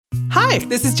Hi,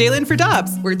 this is Jalen for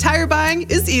Dobbs, where tire buying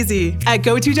is easy. At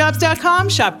GoToDobbs.com,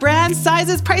 shop brands,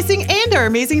 sizes, pricing, and our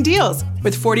amazing deals.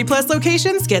 With 40-plus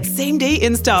locations, get same-day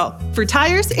install. For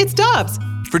tires, it's Dobbs.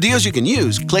 For deals you can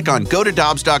use, click on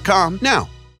GoToDobbs.com now.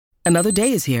 Another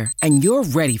day is here, and you're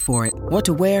ready for it. What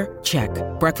to wear? Check.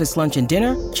 Breakfast, lunch, and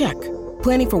dinner? Check.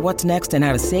 Planning for what's next and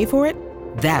how to save for it?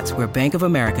 That's where Bank of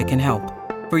America can help.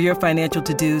 For your financial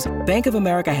to-dos, Bank of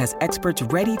America has experts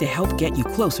ready to help get you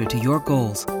closer to your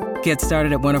goals. Get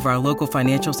started at one of our local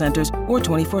financial centers or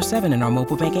 24/7 in our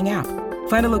mobile banking app.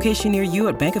 Find a location near you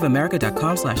at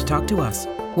bankofamerica.com/talktous.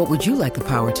 What would you like the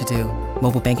power to do?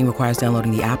 Mobile banking requires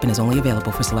downloading the app and is only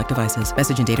available for select devices.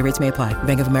 Message and data rates may apply.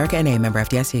 Bank of America N.A., member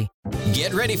FDIC.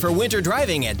 Get ready for winter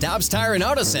driving at Dobbs Tire and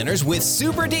Auto Centers with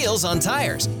super deals on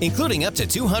tires, including up to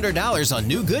 $200 on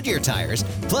new Goodyear tires,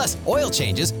 plus oil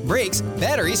changes, brakes,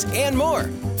 batteries, and more.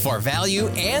 For value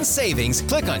and savings,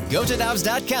 click on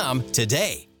GoToDobbs.com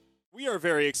today. We are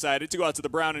very excited to go out to the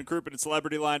Brown and Crouppen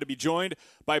Celebrity Line to be joined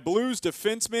by Blues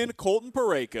defenseman Colton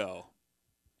Parayko.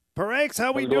 Parakes,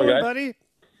 how we doing, buddy?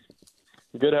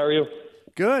 Good, how are you?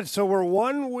 Good. So we're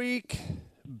 1 week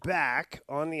back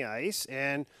on the ice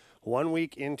and 1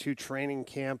 week into training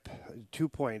camp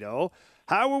 2.0.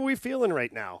 How are we feeling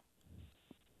right now?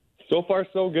 So far,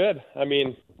 so good. I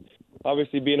mean,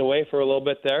 obviously being away for a little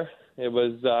bit there, it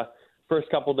was first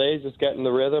couple days just getting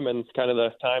the rhythm and kind of the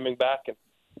timing back. And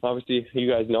obviously,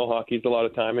 you guys know hockey's a lot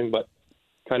of timing, but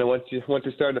kind of once you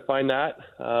start to find that,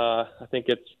 I think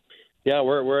it's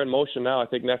we're in motion now. I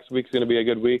think next week's going to be a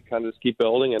good week. Kind of just keep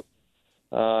building and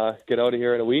get out of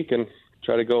here in a week and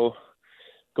try to go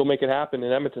make it happen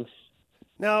in Edmonton.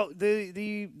 Now,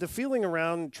 the feeling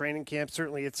around training camp,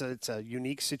 certainly it's a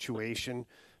unique situation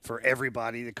for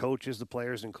everybody, the coaches, the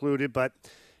players included. But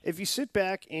if you sit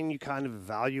back and you kind of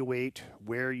evaluate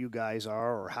where you guys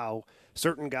are or how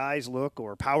certain guys look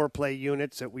or power play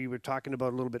units that we were talking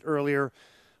about a little bit earlier,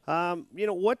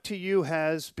 what to you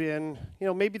has been,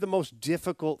 maybe the most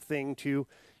difficult thing to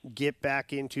get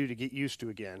back into, to get used to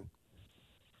again?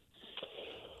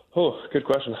 Oh, good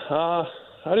question. I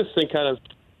just think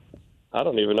I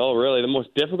don't even know really the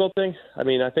most difficult thing. I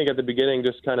mean, I think at the beginning,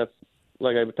 just kind of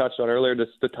like I touched on earlier,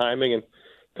 just the timing and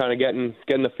kind of getting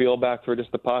the feel back for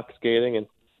just the puck skating. And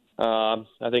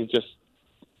I think just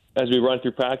as we run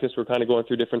through practice, we're kind of going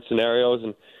through different scenarios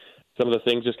and some of the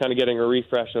things, just kind of getting a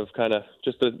refresh of kind of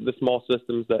just the small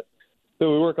systems that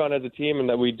we work on as a team and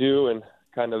that we do, and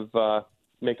kind of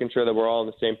making sure that we're all on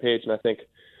the same page. And I think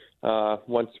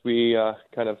once we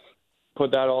kind of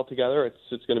put that all together,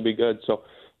 it's going to be good. So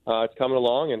it's coming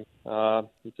along, and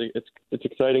it's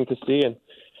exciting to see, and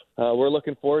we're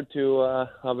looking forward to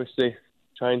obviously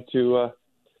trying to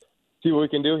see what we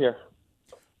can do here.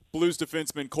 Blues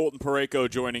defenseman Colton Parayko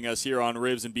joining us here on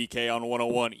Ribs and BK on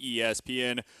 101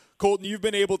 ESPN. Colton, you've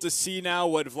been able to see now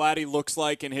what Vladdy looks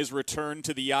like in his return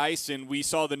to the ice, and we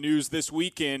saw the news this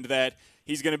weekend that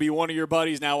he's going to be one of your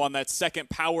buddies now on that second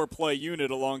power play unit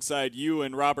alongside you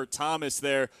and Robert Thomas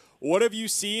there. What have you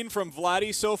seen from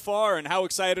Vladdy so far, and how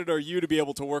excited are you to be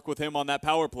able to work with him on that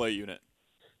power play unit?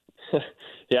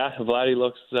 Yeah, Vladdy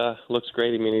looks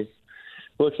great. I mean, he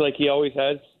looks like he always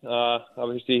has.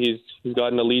 Obviously, he's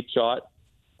got an elite shot.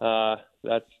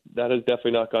 That has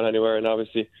definitely not gone anywhere, and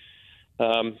obviously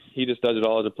he just does it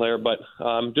all as a player. But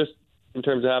just in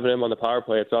terms of having him on the power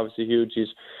play, it's obviously huge.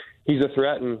 He's a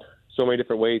threat in so many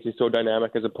different ways. He's so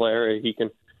dynamic as a player. He can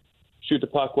shoot the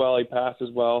puck well. He passes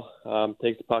well.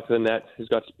 Takes the puck to the net. He's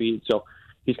got speed. So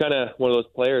he's kind of one of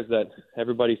those players that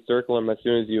everybody's circling him as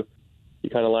soon as you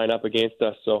kind of line up against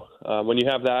us. So when you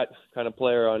have that kind of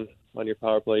player on your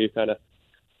power play, you kind of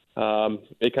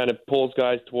it kind of pulls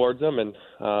guys towards them, and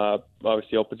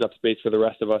obviously opens up space for the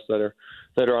rest of us that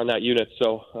are on that unit.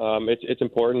 So it's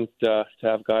important to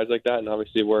have guys like that, and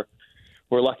obviously we're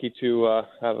lucky to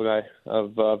have a guy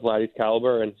of Vladdy's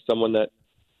caliber and someone that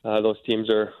those teams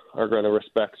are going to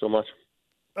respect so much.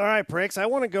 All right, Pricks, I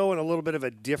want to go in a little bit of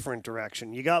a different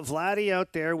direction. You got Vladdy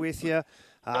out there with you.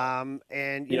 And,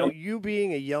 you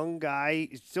being a young guy,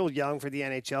 still young for the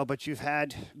NHL, but you've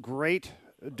had great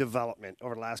development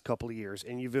over the last couple of years,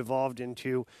 and you've evolved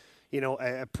into,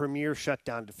 a premier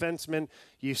shutdown defenseman.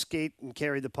 You skate and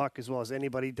carry the puck as well as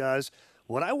anybody does.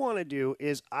 What I want to do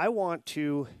is I want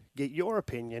to get your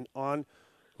opinion on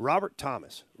Robert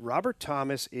Thomas. Robert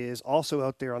Thomas is also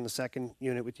out there on the second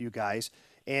unit with you guys,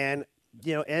 and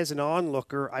as an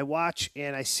onlooker, I watch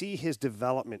and I see his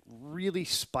development really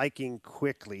spiking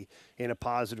quickly in a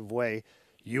positive way.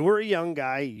 You were a young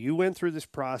guy. You went through this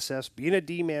process. Being a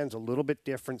D-man's a little bit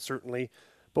different, certainly.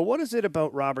 But what is it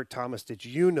about Robert Thomas that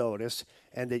you notice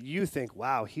and that you think,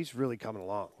 wow, he's really coming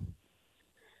along?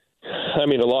 I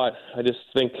mean, a lot. I just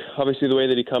think, obviously, the way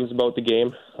that he comes about the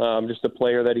game, just the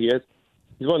player that he is.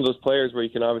 He's one of those players where you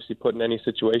can obviously put in any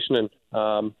situation,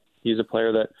 and he's a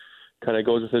player that kind of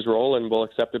goes with his role and will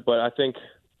accept it. But I think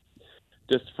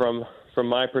just from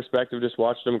my perspective, just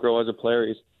watching him grow as a player,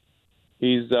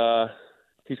 he's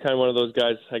kind of one of those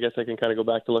guys. I guess I can kind of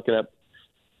go back to looking at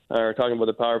or talking about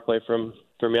the power play from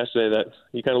yesterday. That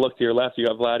you kind of look to your left, you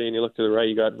got Vladdy, and you look to the right,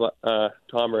 you got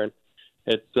Tomer, and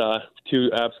it's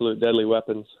two absolute deadly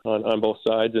weapons on both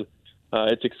sides, and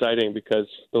it's exciting because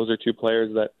those are two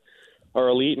players that are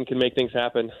elite and can make things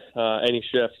happen any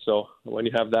shift. So when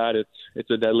you have that, it's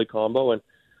a deadly combo, and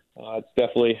it's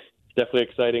definitely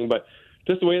exciting. But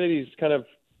just the way that he's kind of,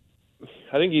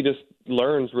 I think he just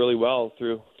learns really well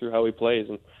through how he plays,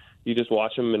 and you just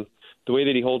watch him and the way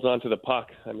that he holds on to the puck.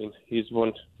 I mean, he's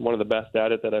one of the best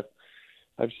at it that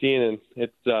I've seen, and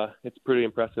it's pretty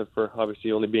impressive for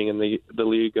obviously only being in the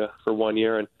league for 1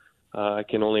 year, and I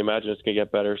can only imagine it's going to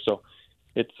get better. So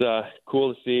it's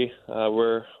cool to see.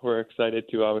 We're excited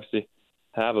to obviously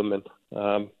have him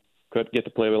and get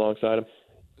to play alongside him.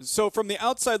 So from the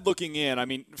outside looking in, I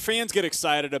mean, fans get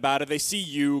excited about it. They see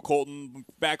you, Colton,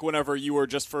 back whenever you were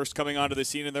just first coming onto the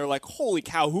scene, and they're like, holy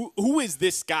cow, who is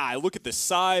this guy? Look at the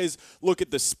size, look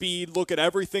at the speed, look at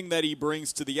everything that he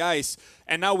brings to the ice.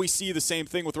 And now we see the same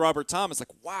thing with Robert Thomas.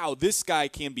 Like, wow, this guy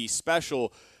can be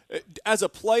special. As a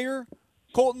player,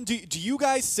 Colton, do you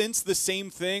guys sense the same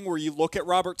thing where you look at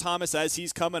Robert Thomas as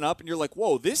he's coming up and you're like,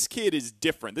 whoa, this kid is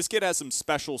different. This kid has some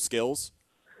special skills?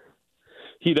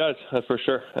 He does, for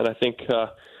sure, and I think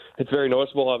it's very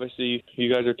noticeable. Obviously,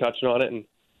 you guys are touching on it, and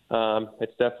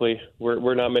it's definitely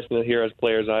we're not missing it here as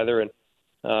players either, and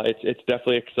it's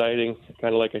definitely exciting.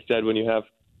 Kind of like I said, when you have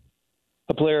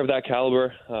a player of that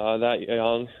caliber, that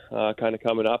young, kind of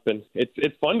coming up, and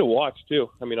it's fun to watch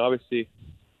too. I mean, obviously,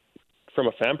 from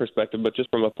a fan perspective, but just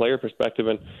from a player perspective,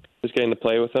 and just getting to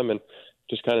play with him and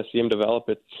just kind of see him develop.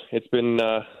 It's been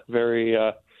very.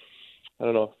 I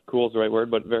don't know if cool is the right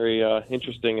word, but very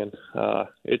interesting, and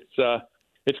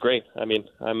it's great. I mean,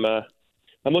 I'm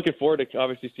looking forward to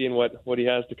obviously seeing what he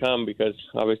has to come, because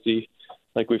obviously,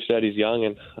 like we've said, he's young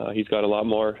and he's got a lot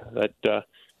more that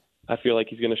I feel like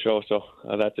he's going to show. So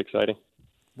that's exciting.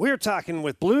 We're talking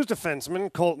with Blues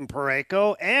defenseman Colton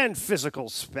Parayko and physical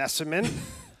specimen.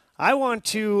 I want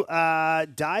to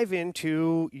dive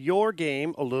into your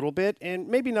game a little bit, and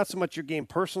maybe not so much your game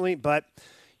personally, but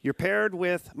you're paired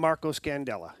with Marco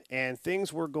Scandella, and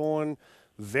things were going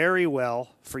very well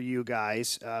for you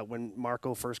guys when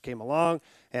Marco first came along.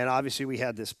 And obviously we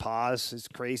had this pause, this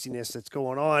craziness that's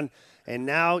going on, and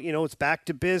now, it's back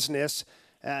to business.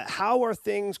 How are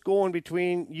things going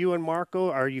between you and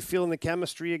Marco? Are you feeling the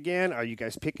chemistry again? Are you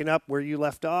guys picking up where you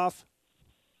left off?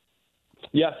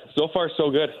 Yeah, so far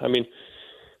so good. I mean,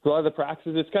 a lot of the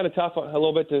practices, it's kind of tough a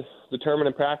little bit to determine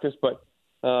in practice, but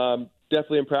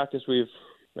definitely in practice we've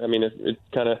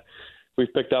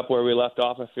picked up where we left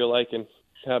off, I feel like, and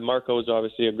Marco is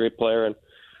obviously a great player, and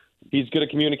he's good at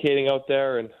communicating out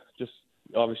there, and just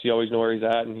obviously always know where he's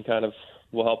at, and he kind of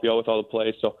will help you out with all the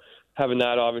plays. So having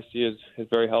that obviously is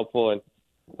very helpful,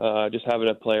 and just having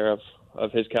a player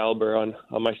of his caliber on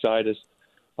my side has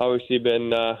obviously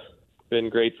been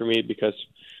great for me, because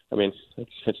I mean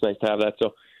it's nice to have that.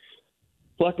 So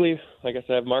luckily, like I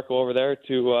said, I have Marco over there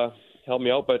to help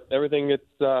me out, but everything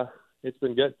it's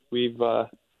been good. We've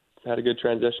had a good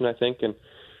transition, I think, and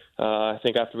I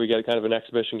think after we get kind of an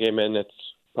exhibition game in, it's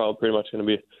probably pretty much going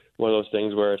to be one of those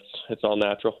things where it's all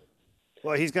natural.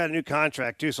 Well, he's got a new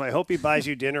contract too, so I hope he buys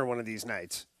you dinner one of these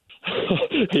nights.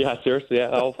 Yeah, seriously, yeah,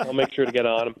 I'll make sure to get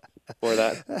on him for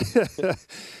that.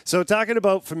 So talking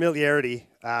about familiarity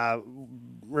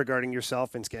regarding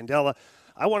yourself and Scandella,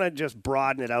 I want to just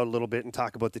broaden it out a little bit and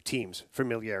talk about the team's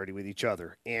familiarity with each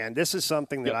other. And this is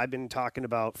something that I've been talking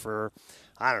about for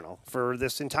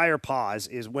this entire pause,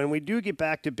 is when we do get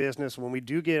back to business, when we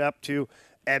do get up to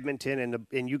Edmonton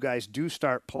and you guys do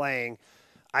start playing,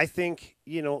 I think,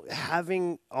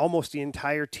 having almost the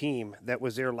entire team that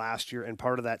was there last year and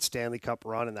part of that Stanley Cup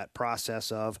run and that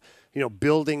process of,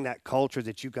 building that culture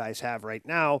that you guys have right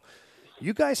now,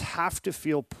 you guys have to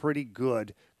feel pretty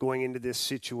good going into this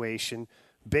situation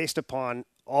based upon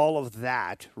all of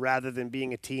that, rather than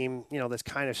being a team, that's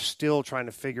kind of still trying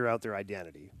to figure out their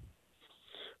identity.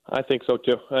 I think so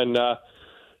too. And I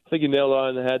think you nailed it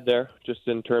on the head there, just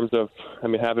in terms of,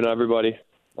 having everybody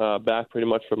back pretty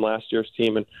much from last year's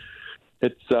team. And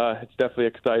it's definitely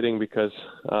exciting because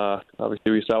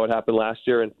obviously we saw what happened last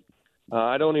year. And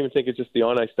I don't even think it's just the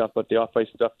on-ice stuff, but the off-ice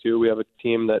stuff too. We have a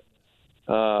team that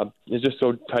is just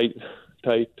so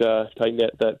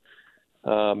tight-knit that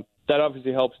that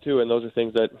obviously helps too. And those are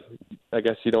things that I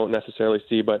guess you don't necessarily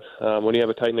see. But when you have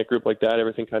a tight-knit group like that,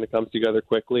 everything kind of comes together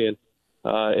quickly, and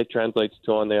it translates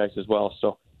to on the ice as well.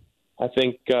 So I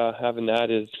think having that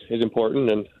is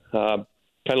important. And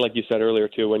kind of like you said earlier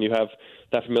too, when you have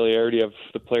that familiarity of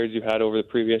the players you had over the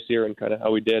previous year and kind of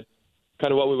how we did,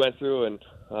 kind of what we went through, and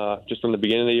just from the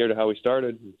beginning of the year to how we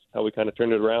started, and how we kind of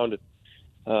turned it around,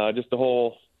 and just the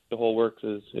whole works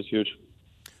is huge.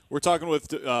 We're talking with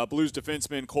Blues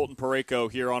defenseman Colton Parayko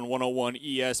here on 101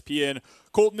 ESPN.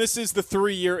 Colton, this is the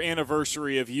 3-year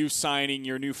anniversary of you signing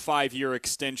your new 5-year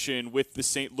extension with the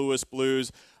St. Louis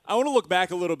Blues. I want to look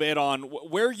back a little bit on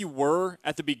where you were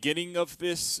at the beginning of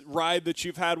this ride that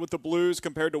you've had with the Blues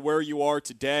compared to where you are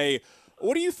today.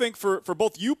 What do you think for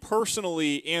both you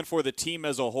personally and for the team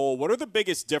as a whole? What are the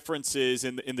biggest differences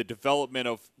in the development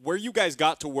of where you guys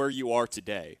got to where you are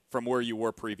today from where you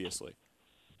were previously?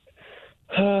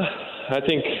 I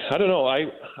don't know.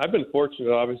 I've been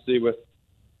fortunate, obviously, with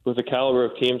the caliber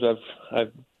of teams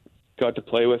I've got to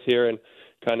play with here, and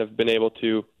kind of been able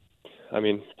to,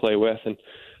 play with. And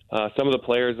some of the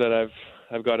players that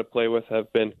I've got to play with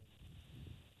have been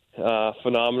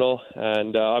phenomenal.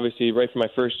 And obviously, right from my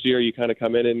first year, you kind of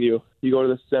come in and you go to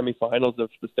the semifinals of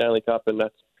the Stanley Cup, and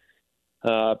that's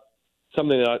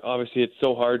something that obviously it's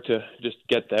so hard to just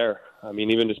get there.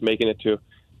 Even just making it to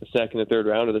the second and third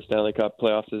round of the Stanley Cup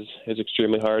playoffs is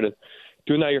extremely hard. And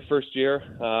doing that your first year,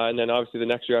 and then obviously the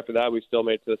next year after that, we still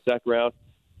made it to the second round.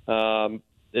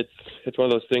 It's one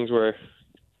of those things where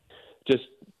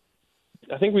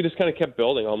I think we just kind of kept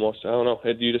building almost. I don't know.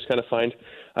 You just kind of find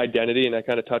identity, and I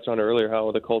kind of touched on earlier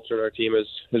how the culture in our team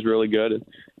is really good, and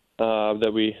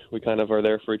that we kind of are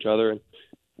there for each other.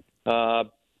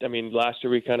 And last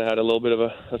year we kind of had a little bit of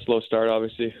a slow start.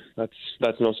 Obviously,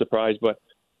 that's no surprise, but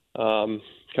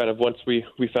kind of once we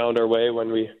found our way when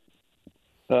we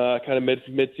kind of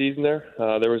mid-season there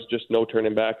was just no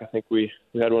turning back. I think we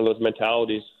had one of those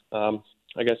mentalities. I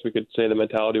guess we could say the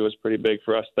mentality was pretty big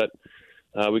for us, that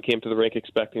we came to the rink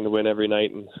expecting to win every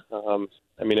night. And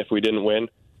if we didn't win,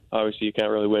 obviously you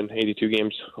can't really win 82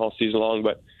 games all season long,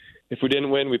 but if we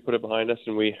didn't win, we put it behind us,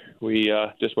 and we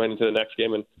just went into the next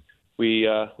game, and we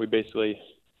basically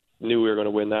knew we were going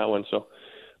to win that one. So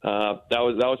that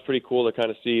was pretty cool to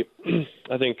kind of see.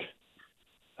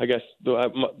 I guess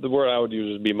the word I would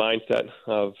use would be mindset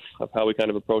of how we kind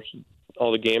of approached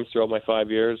all the games throughout my 5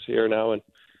 years here now, and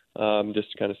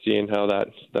just kind of seeing how that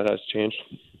has changed.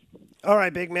 All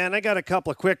right, big man, I got a couple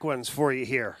of quick ones for you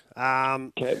here.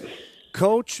 Okay.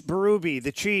 Coach Berube,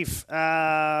 the Chief,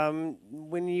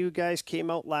 when you guys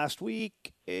came out last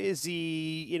week, is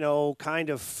he, kind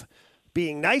of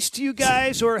being nice to you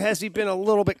guys, or has he been a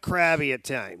little bit crabby at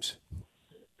times?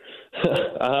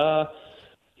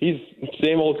 He's the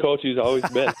same old coach he's always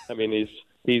been.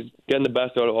 He's getting the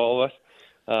best out of all of us,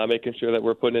 making sure that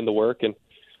we're putting in the work.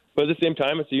 But at the same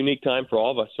time, it's a unique time for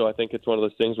all of us. So I think it's one of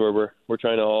those things where we're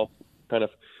trying to all kind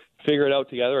of figure it out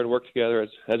together and work together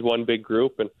as one big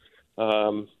group. And I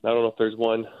don't know if there's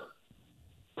one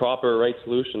proper right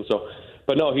solution.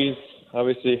 But no, we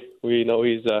know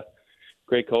he's a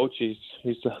great coach. He's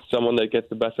someone that gets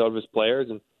the best out of his players,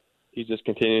 and he's just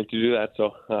continuing to do that.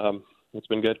 So it's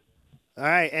been good. All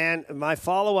right, and my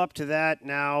follow-up to that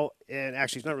now, and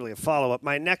actually it's not really a follow-up,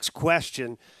 my next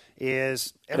question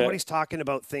is everybody's talking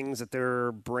about things that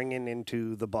they're bringing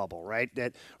into the bubble, right?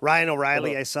 That Ryan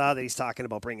O'Reilly, I saw that he's talking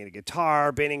about bringing a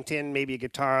guitar, Bennington, maybe a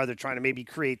guitar. They're trying to maybe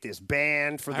create this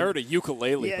band for. I heard a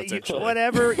ukulele, potentially.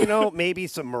 Whatever, maybe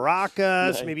some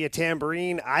maracas, maybe a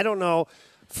tambourine. I don't know.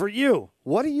 For you,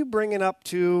 what are you bringing up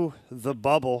to the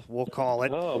bubble? We'll call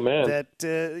it. Oh man,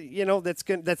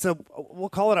 we'll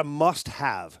call it a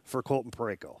must-have for Colton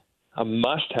Parayko. A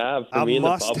must-have for me in the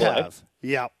bubble. A must-have.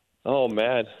 Yeah. Oh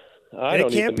man.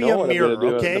 It can't be a mirror,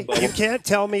 okay? You can't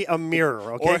tell me a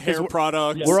mirror, okay? Or hair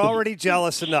products. We're already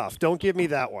jealous enough. Don't give me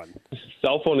that one.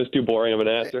 Cell phone is too boring of an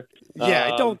answer.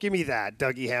 Yeah, don't give me that,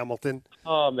 Dougie Hamilton.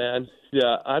 Oh man,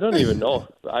 yeah, I don't even know.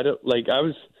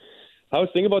 I was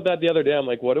thinking about that the other day. I'm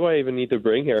like, what do I even need to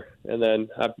bring here? And then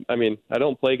I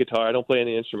don't play guitar. I don't play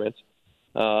any instruments.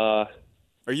 Are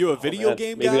you a video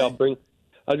game guy? Maybe I'll bring.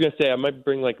 I was gonna say I might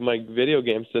bring like my video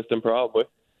game system probably.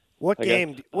 What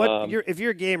game? If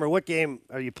you're a gamer, what game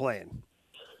are you playing?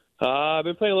 I've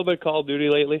been playing a little bit of Call of Duty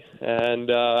lately, and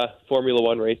Formula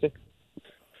One racing.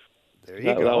 There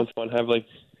you go. That one's fun.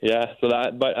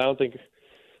 But I don't think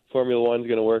Formula One's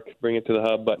gonna work. Bring it to the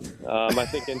hub, but I'm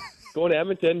thinking going to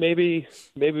Edmonton. Maybe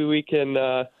we can,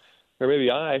 or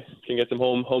maybe I can get some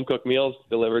home cooked meals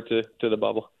delivered to the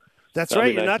bubble. That's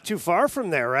right. You're not too far from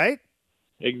there, right?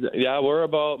 Yeah,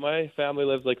 my family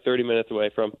lives like 30 minutes away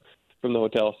from the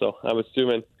hotel, so I'm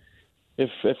assuming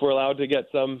if we're allowed to get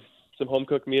some home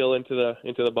cooked meal into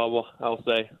the bubble, I'll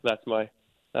say that's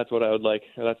what I would like.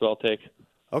 That's what I'll take.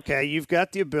 Okay, you've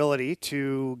got the ability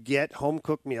to get home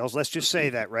cooked meals. Let's just say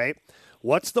that, right?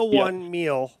 What's the one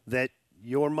meal that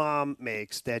your mom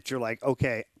makes that you're like,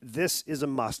 okay, this is a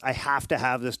must. I have to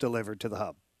have this delivered to the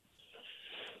hub.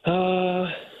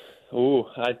 That's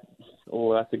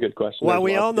a good question. Well,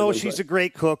 we all know she's a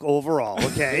great cook overall.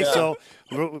 Okay, yeah. So,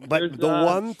 but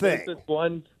one thing.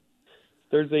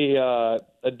 There's a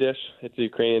dish. It's a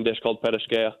Ukrainian dish called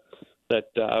petishkaya that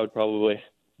I would probably.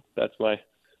 That's my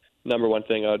number one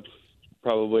thing I would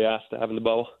probably ask to have in the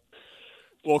bubble.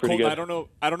 Well, Colton, I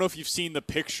don't know if you've seen the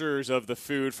pictures of the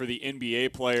food for the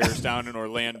NBA players down in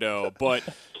Orlando, but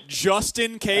just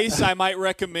in case, I might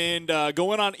recommend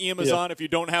going on Amazon if you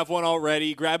don't have one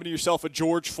already, grabbing yourself a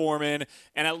George Foreman,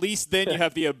 and at least then you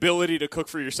have the ability to cook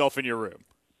for yourself in your room.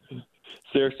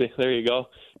 Seriously, there you go.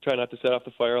 Try not to set off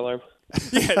the fire alarm.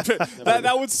 Yeah,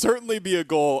 that would certainly be a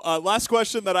goal. Last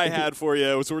question that I had for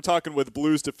you was, we're talking with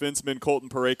Blues defenseman Colton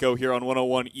Parayko here on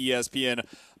 101 ESPN.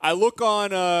 I look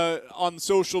on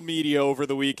social media over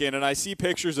the weekend, and I see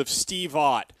pictures of Steve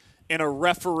Ott in a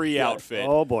referee outfit.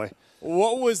 Oh, boy.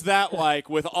 What was that like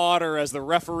with Otter as the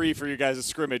referee for you guys'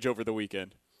 scrimmage over the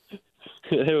weekend?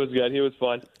 It was good. He was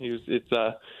fun. He's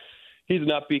an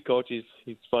upbeat coach.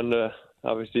 He's fun to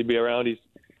obviously be around. He's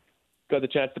got the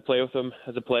chance to play with him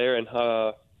as a player, and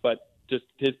but just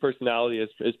his personality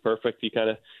is perfect. He kind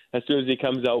of, as soon as he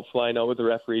comes out flying out with the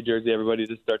referee jersey, everybody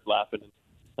just starts laughing. It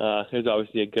was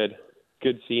obviously a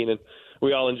good scene, and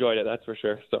we all enjoyed it. That's for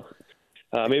sure. So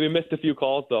maybe missed a few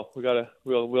calls though.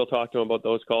 We'll talk to him about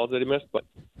those calls that he missed, but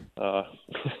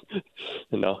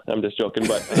no, I'm just joking.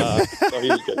 But so he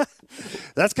was good.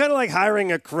 That's kind of like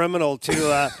hiring a criminal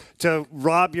to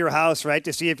rob your house, right?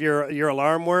 To see if your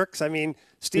alarm works. I mean,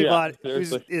 Steve Ott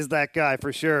is that guy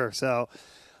for sure. So,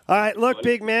 all right, look,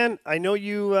 big man, I know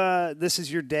you. This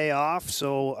is your day off,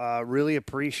 so really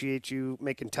appreciate you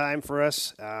making time for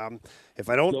us. If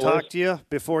I don't talk to you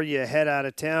before you head out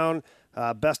of town,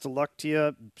 best of luck to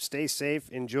you. Stay safe,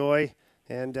 enjoy,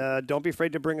 and don't be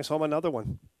afraid to bring us home another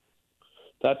one.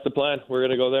 That's the plan. We're going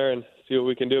to go there and see what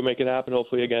we can do, make it happen,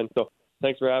 hopefully again. So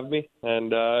thanks for having me,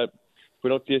 and if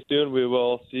we don't see you soon, we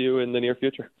will see you in the near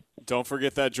future. Don't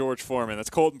forget that George Foreman.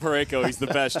 That's Colton Parayko. He's the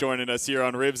best, joining us here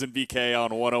on Ribs and BK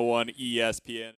on 101 ESPN.